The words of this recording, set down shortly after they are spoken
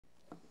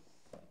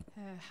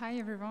Hi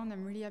everyone,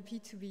 I'm really happy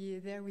to be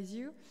there with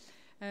you.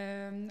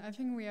 I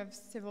think we have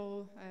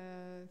several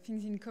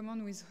things in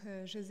common with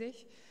José,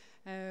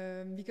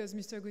 because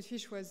Mr.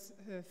 Goodfish was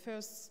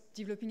first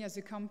developing as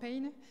a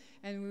campaign,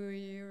 and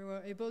we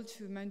were able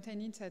to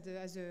maintain it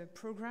as a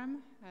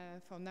program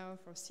for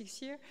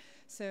 6 years.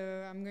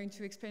 So I'm going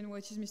to explain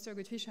what is Mr.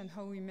 Goodfish and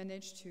how we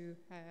managed to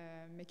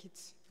make it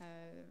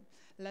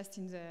last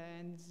in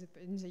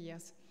the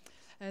years.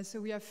 So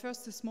we have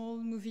first a small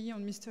movie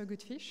on Mr.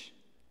 Goodfish.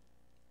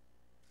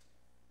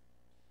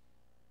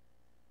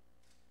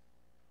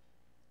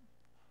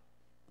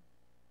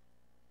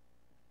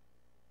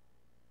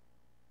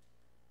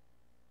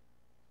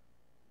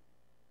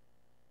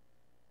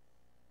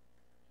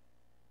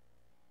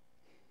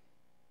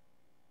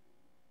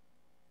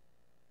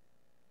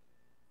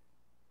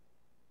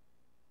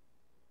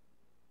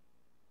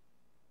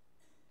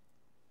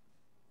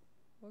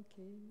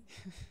 Okay.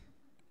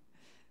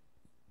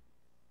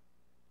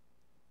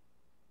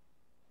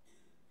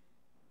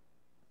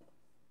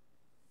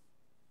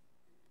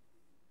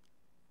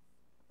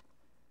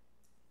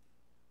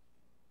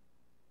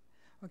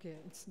 Okay,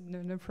 it's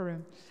no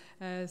problem.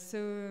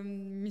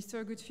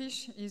 Mr.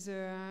 Goodfish is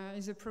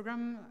a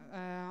program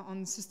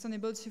on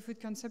sustainable seafood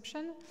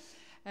consumption.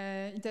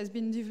 It has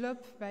been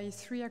developed by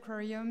 3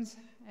 aquariums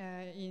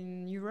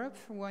in Europe,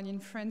 one in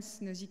France,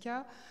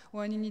 Nausicaa,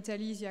 one in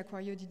Italy, the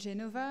Acquario di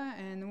Genova,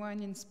 and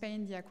one in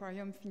Spain, the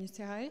Aquarium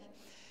Finisterrae.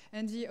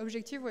 And the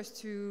objective was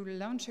to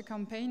launch a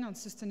campaign on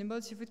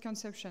sustainable seafood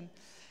consumption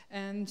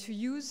and to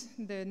use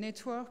the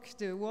network,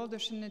 the World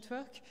Ocean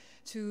Network,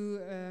 to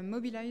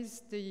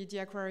mobilize the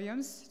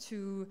aquariums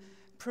to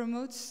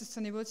promote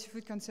sustainable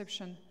seafood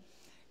consumption.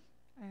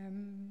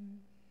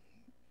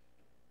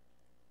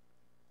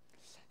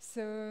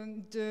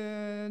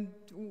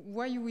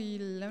 Why we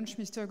launched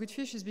Mr.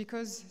 Goodfish is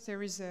because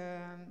there is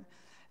a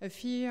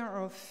fear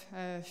of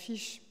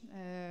fish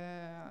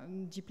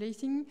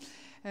depleting.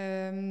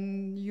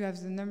 You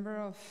have the number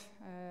of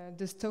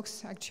the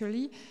stocks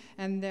actually,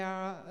 and there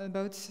are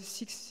about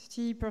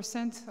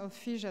 60% of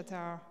fish that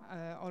are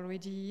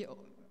already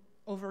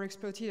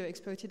overexploited or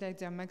exploited at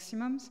their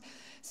maximums.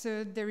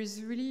 So there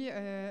is really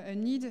a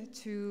need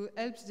to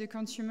help the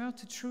consumer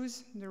to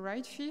choose the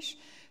right fish,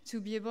 to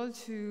be able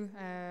to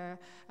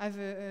have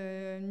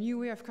a new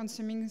way of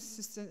consuming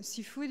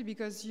seafood,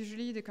 because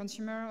usually the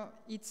consumer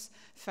eats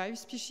 5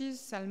 species,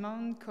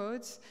 salmon,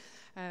 cod,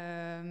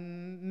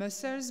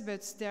 mussels,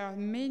 but there are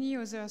many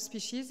other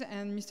species,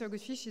 and Mr.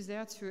 Goodfish is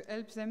there to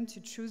help them to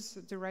choose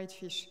the right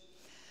fish.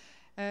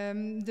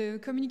 The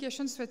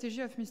communication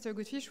strategy of Mr.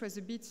 Goodfish was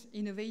a bit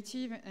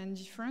innovative and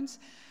different.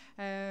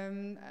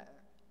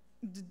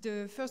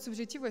 The first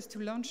objective was to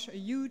launch a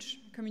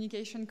huge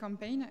communication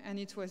campaign, and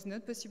it was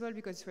not possible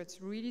because it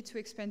was really too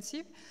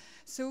expensive.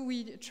 So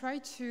we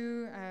tried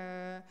to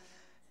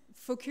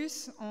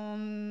focus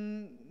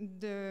on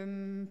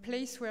the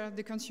place where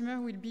the consumer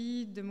will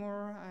be the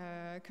more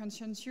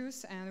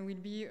conscientious and will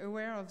be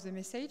aware of the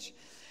message.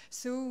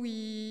 So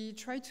we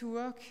tried to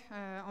work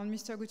on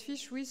Mr.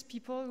 Goodfish with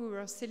people who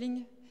were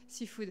selling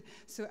seafood,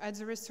 so at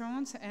the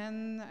restaurant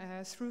and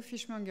through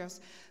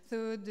fishmongers.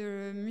 So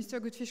the Mr.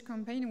 Goodfish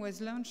campaign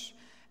was launched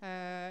with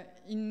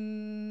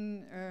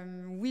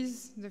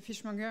the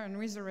fishmonger and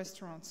with the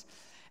restaurants.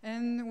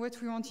 And what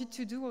we wanted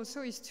to do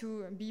also is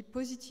to be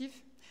positive,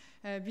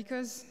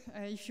 because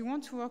if you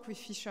want to work with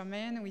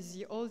fishermen, with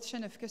the old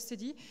chain of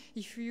custody,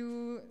 if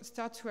you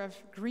start to have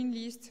green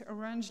list,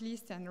 orange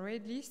list, and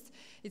red list,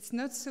 it's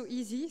not so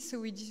easy. So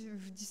we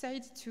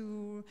decided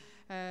to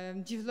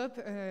develop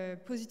a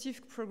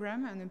positive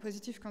program and a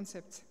positive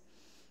concept.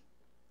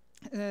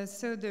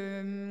 So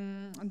the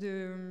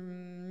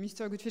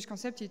Mr. Goodfish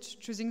concept is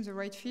choosing the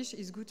right fish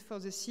is good for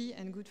the sea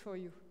and good for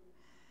you.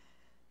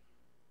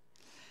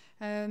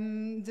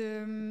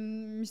 The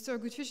Mr.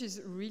 Goodfish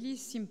is really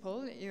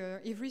simple.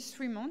 Every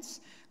 3 months,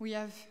 we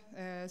have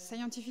a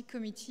scientific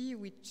committee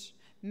which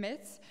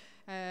met.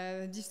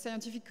 This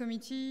scientific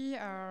committee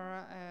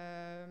are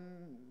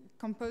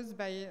composed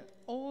by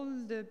all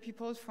the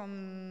people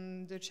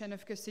from the chain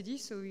of custody.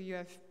 So you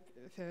have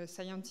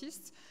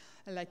scientists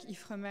like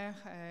Ifremer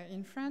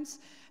in France.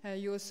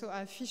 You also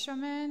have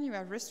fishermen, you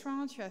have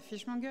restaurants, you have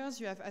fishmongers,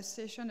 you have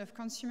association of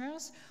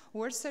consumers,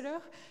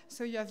 wholesalers.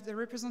 So you have the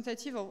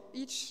representative of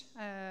each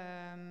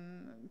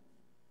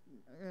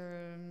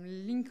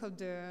link of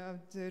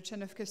the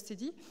chain of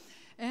custody.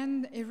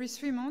 And every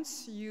 3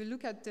 months, you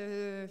look at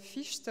the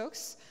fish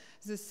stocks,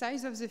 the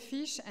size of the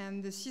fish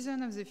and the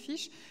season of the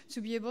fish,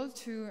 to be able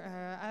to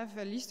have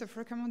a list of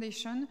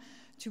recommendations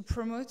to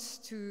promote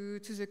to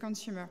the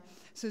consumer.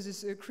 So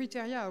the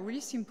criteria are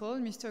really simple.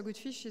 Mr.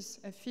 Goodfish is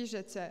a fish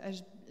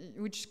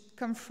which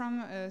comes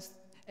from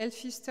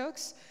healthy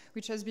stocks,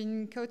 which has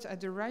been caught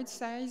at the right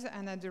size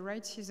and at the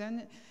right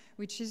season,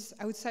 which is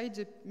outside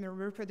the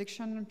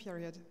reproduction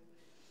period.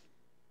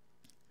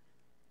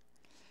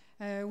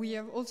 We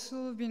have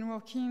also been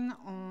working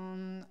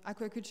on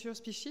aquaculture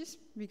species,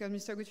 because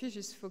Mr.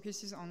 Goodfish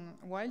focuses on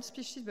wild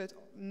species, but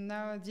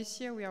now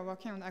this year we are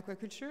working on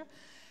aquaculture.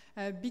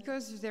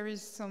 Because there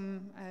is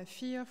some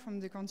fear from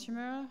the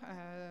consumer,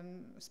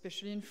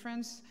 especially in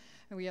France.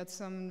 We had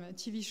some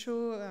TV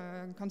show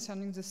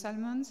concerning the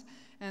salmons,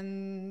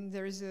 and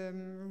there is a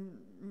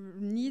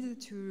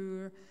need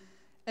to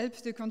help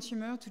the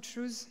consumer to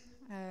choose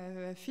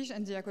fish,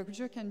 and the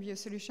aquaculture can be a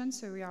solution.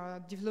 So we are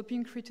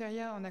developing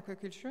criteria on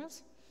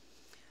aquacultures.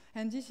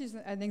 And this is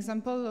an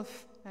example of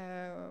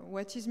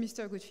what is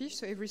Mr. Goodfish.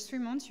 So every 3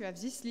 months you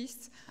have this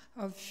list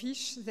of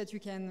fish that you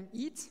can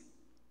eat.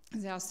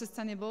 They are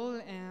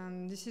sustainable,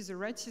 and this is the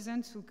right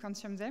season to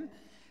consume them.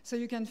 So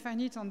you can find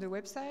it on the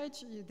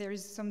website. There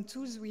is some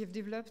tools we have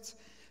developed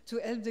to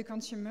help the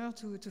consumer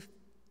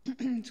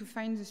to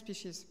find the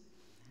species.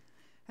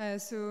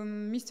 So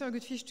Mr.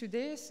 Goodfish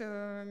today, so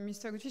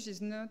Mr. Goodfish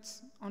is not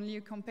only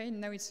a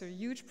campaign, now it's a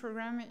huge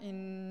program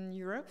in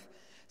Europe.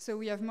 So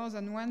we have more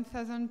than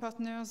 1,000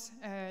 partners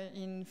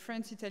in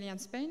France, Italy,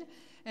 and Spain,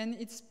 and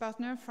it's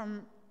partners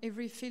from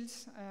every field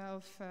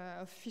of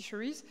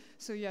fisheries.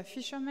 So you have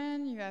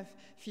fishermen, you have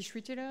fish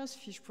retailers,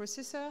 fish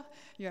processors,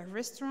 you have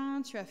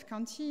restaurants, you have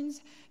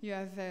canteens, you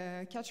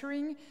have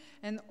catering,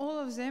 and all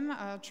of them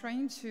are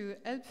trying to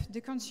help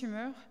the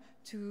consumer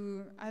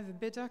to have a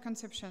better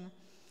consumption.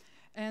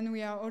 And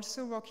we are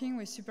also working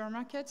with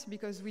supermarkets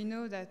because we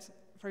know that,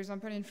 for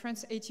example, in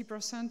France,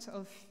 80%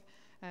 of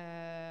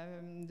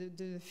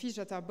the fish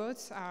that are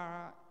bought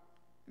are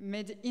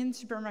made in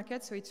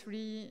supermarkets, so it's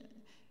really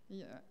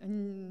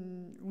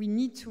we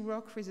need to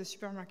work with the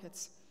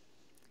supermarkets.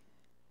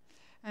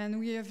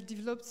 And we have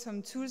developed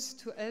some tools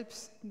to help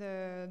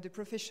the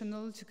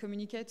professional to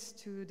communicate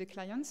to the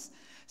clients.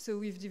 So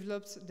we've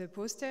developed the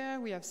poster,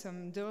 we have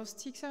some door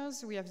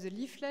stickers, we have the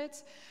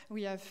leaflet,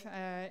 we have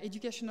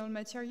educational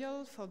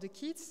material for the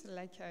kids,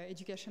 like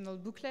educational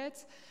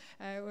booklets.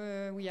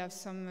 We have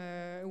some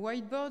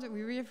whiteboard.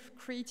 We have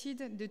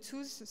created the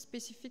tools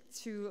specific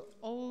to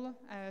all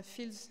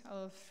fields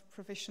of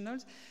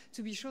professionals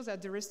to be sure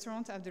that the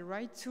restaurant have the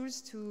right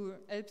tools to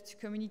help to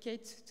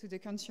communicate to the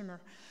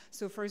consumer.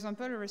 So, for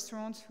example, a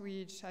restaurant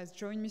which has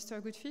joined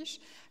Mr. Goodfish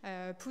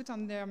put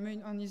on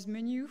his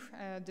menu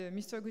the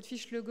Mr.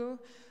 Goodfish logo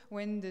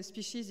when the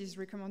species is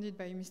recommended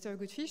by Mr.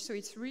 Goodfish. So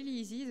it's really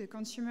easy. The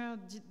consumer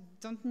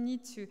don't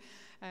need to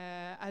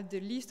add the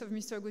list of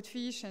Mr.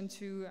 Goodfish and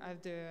to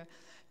have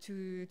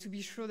to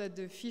be sure that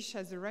the fish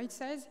has the right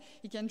size.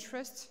 He can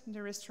trust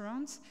the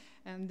restaurant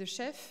and the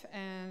chef,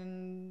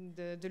 and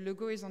the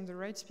logo is on the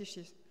right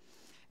species.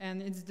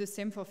 And it's the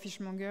same for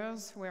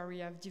fishmongers, where we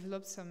have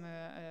developed some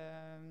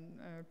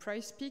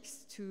price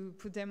picks to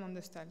put them on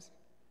the stalls.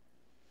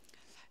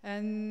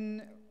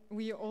 And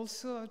we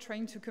also are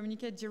trying to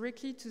communicate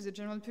directly to the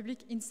general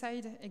public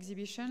inside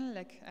exhibition,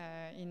 like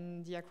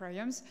in the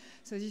aquariums.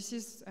 So this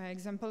is an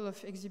example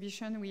of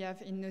exhibition we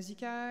have in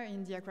Nausicaa,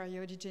 in the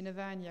Aquario di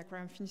Genova, and the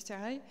Aquarium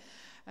Finisterre.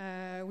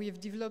 We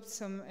have developed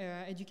some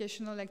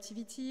educational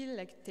activity,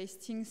 like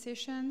tasting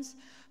sessions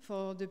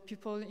for the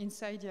people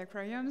inside the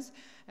aquariums.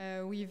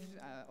 We've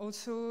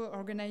also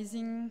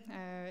organizing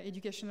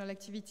educational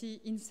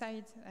activity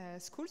inside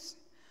schools.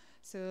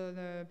 So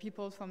the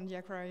people from the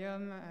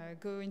aquarium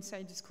go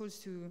inside the schools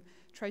to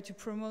try to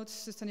promote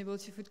sustainable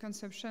seafood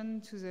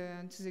consumption to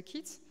the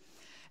kids.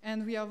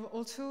 And we are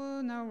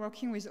also now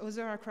working with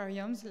other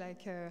aquariums,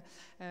 like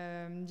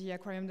the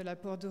Aquarium de la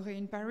Porte Dorée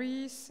in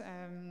Paris,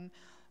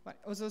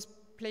 other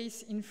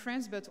places in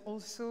France, but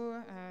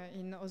also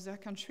in other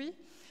countries.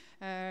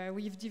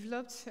 We've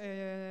developed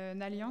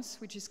an alliance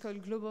which is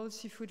called Global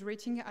Seafood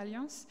Rating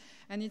Alliance,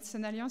 and it's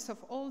an alliance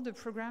of all the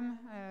programs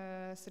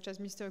such as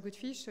Mr.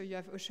 Goodfish. So you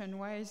have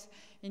Oceanwise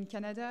in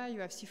Canada,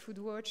 you have Seafood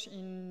Watch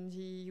in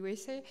the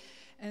USA,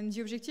 and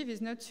the objective is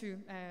not to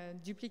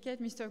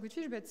duplicate Mr.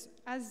 Goodfish, but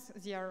as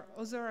there are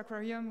other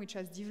aquariums which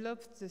has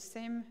developed the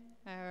same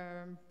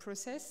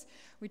process,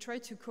 we try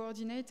to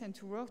coordinate and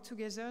to work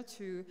together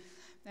to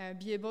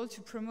be able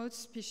to promote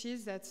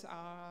species that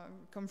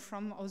come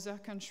from other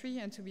countries,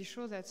 and to be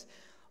sure that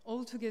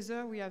all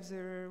together we have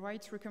the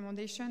right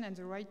recommendation and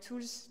the right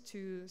tools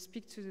to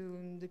speak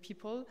to the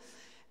people,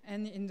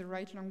 and in the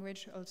right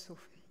language also.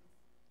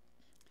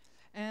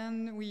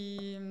 And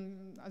we,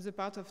 as a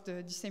part of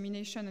the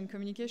dissemination and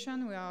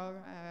communication, we are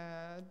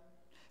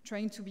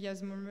trying to be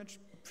as much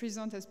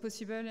present as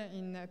possible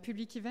in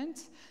public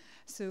events.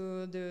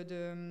 So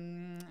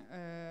the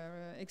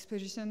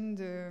exposition,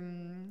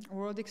 the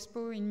World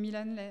Expo in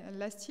Milan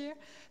last year.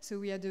 So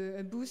we had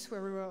a booth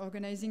where we were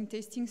organizing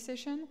tasting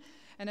session.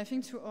 And I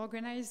think to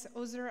organize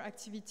other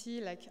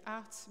activity like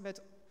art, but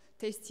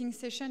tasting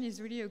session is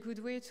really a good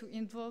way to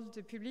involve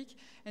the public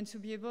and to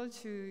be able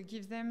to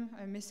give them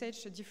a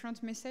message, a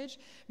different message,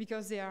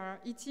 because they are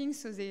eating,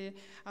 so they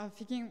are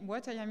thinking,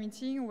 what I am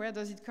eating, where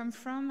does it come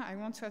from? I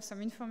want to have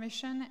some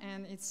information,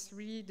 and it's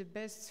really the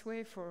best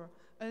way for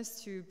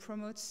us to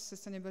promote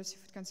sustainable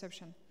seafood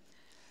consumption.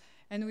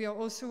 And we are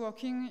also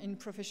working in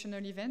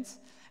professional events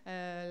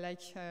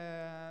like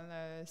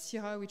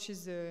CIRA, which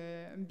is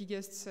the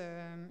biggest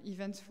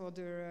event for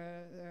the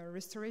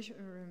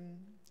restoration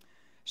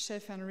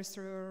chef and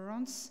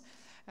restaurants.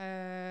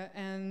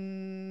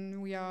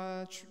 And we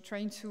are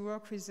trying to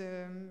work with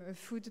a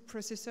food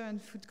processor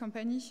and food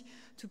company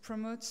to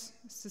promote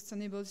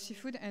sustainable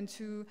seafood and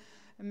to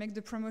make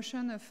the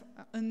promotion of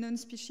unknown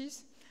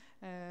species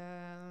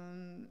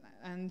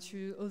and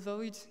to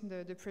avoid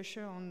the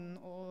pressure on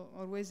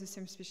always the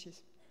same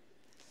species.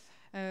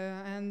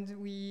 And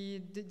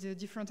the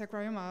different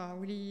aquariums are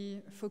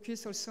really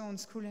focused also on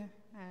school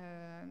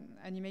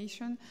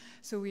animation.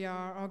 So we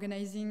are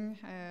organizing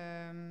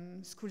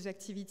schools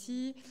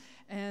activity,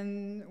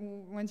 and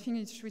one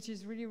thing which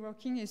is really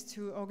working is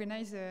to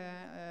organize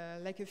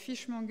like a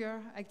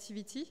fishmonger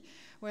activity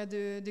where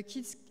the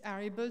kids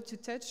are able to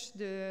touch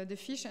the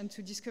fish and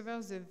to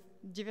discover the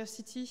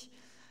diversity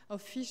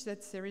of fish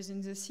that there is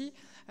in the sea.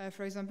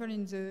 For example,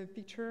 in the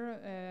picture,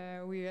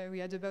 we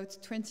had about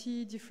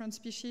 20 different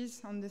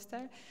species on the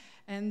style,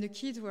 and the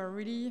kids were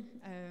really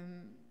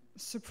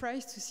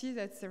surprised to see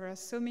that there are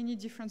so many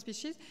different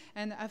species.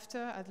 And after,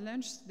 at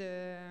lunch,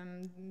 the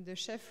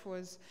chef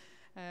was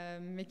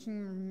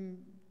making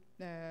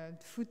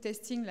food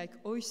tasting like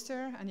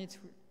oyster, and it's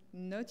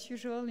not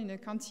usual in a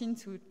canteen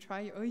to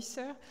try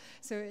oyster.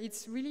 So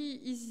it's really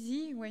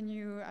easy when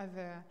you have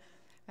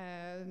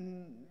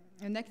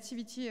an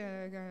activity,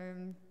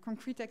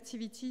 concrete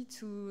activity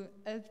to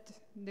help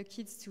the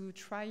kids to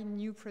try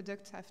new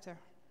products after.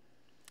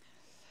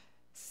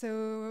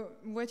 So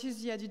what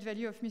is the added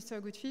value of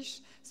Mr. Goodfish?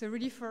 So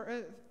really for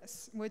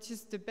us, what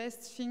is the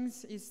best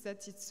things is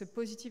that it's a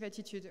positive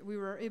attitude. We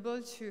were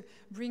able to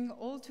bring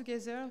all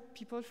together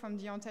people from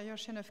the entire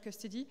chain of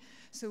custody.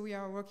 So we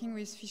are working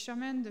with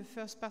fishermen. The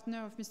first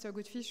partner of Mr.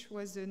 Goodfish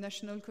was the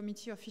National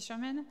Committee of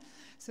Fishermen.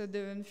 So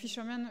the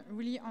fishermen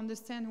really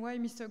understand why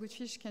Mr.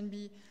 Goodfish can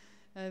be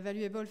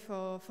valuable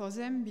for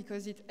them,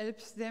 because it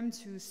helps them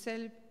to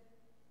sell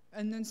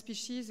unknown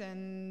species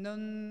and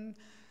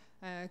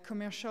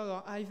non-commercial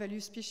or high-value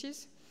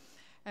species.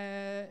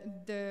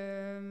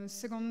 The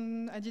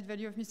second added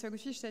value of Mr.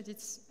 Goodfish is that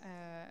it's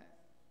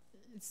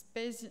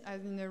based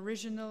in a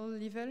regional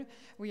level.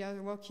 We are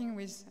working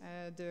with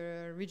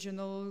the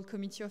Regional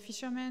Committee of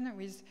Fishermen,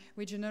 with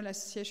Regional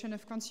Association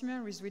of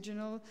Consumers, with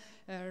regional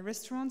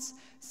restaurants.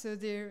 So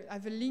they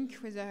have a link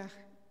with their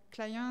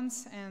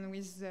clients and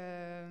with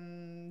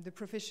the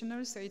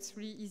professionals, so it's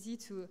really easy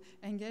to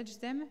engage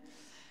them.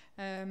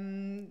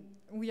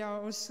 We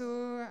are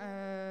also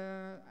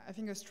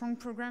having a strong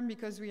program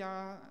because we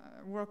are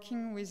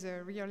working with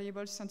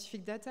reliable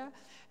scientific data.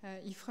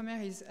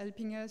 Ifremer is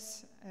helping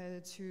us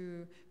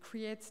to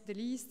create the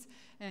list,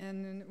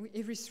 and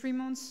every 3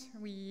 months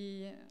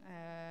we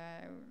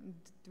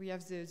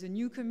have the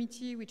new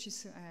committee which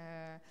is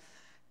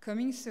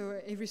coming, so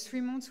every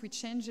 3 months we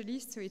change the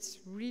list, so it's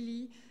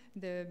really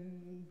the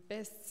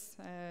best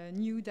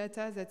new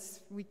data that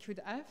we could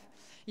have.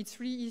 It's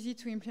really easy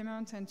to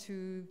implement and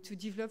to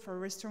develop for a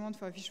restaurant,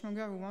 for a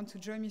fishmonger who want to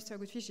join Mr.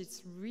 Goodfish.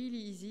 It's really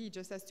easy. He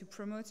just has to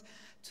promote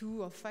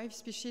 2 or 5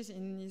 species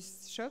in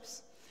his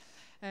shops.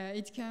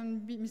 It can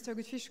be, Mr.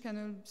 Goodfish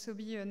can also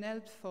be an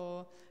help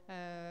for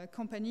a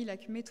company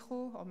like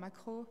Metro or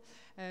Macro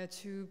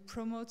to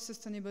promote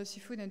sustainable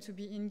seafood and to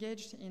be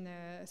engaged in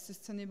a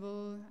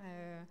sustainable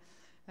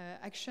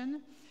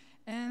action.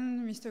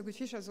 And Mr.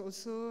 Goodfish has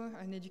also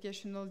an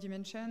educational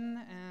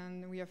dimension,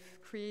 and we have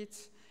created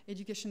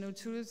educational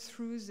tools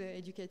through the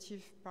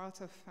educative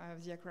part of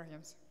the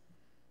aquariums.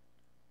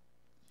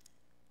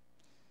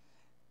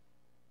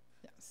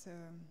 Yeah, so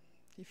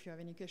if you have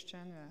any question,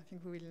 I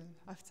think we will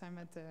have time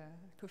at the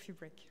coffee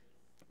break.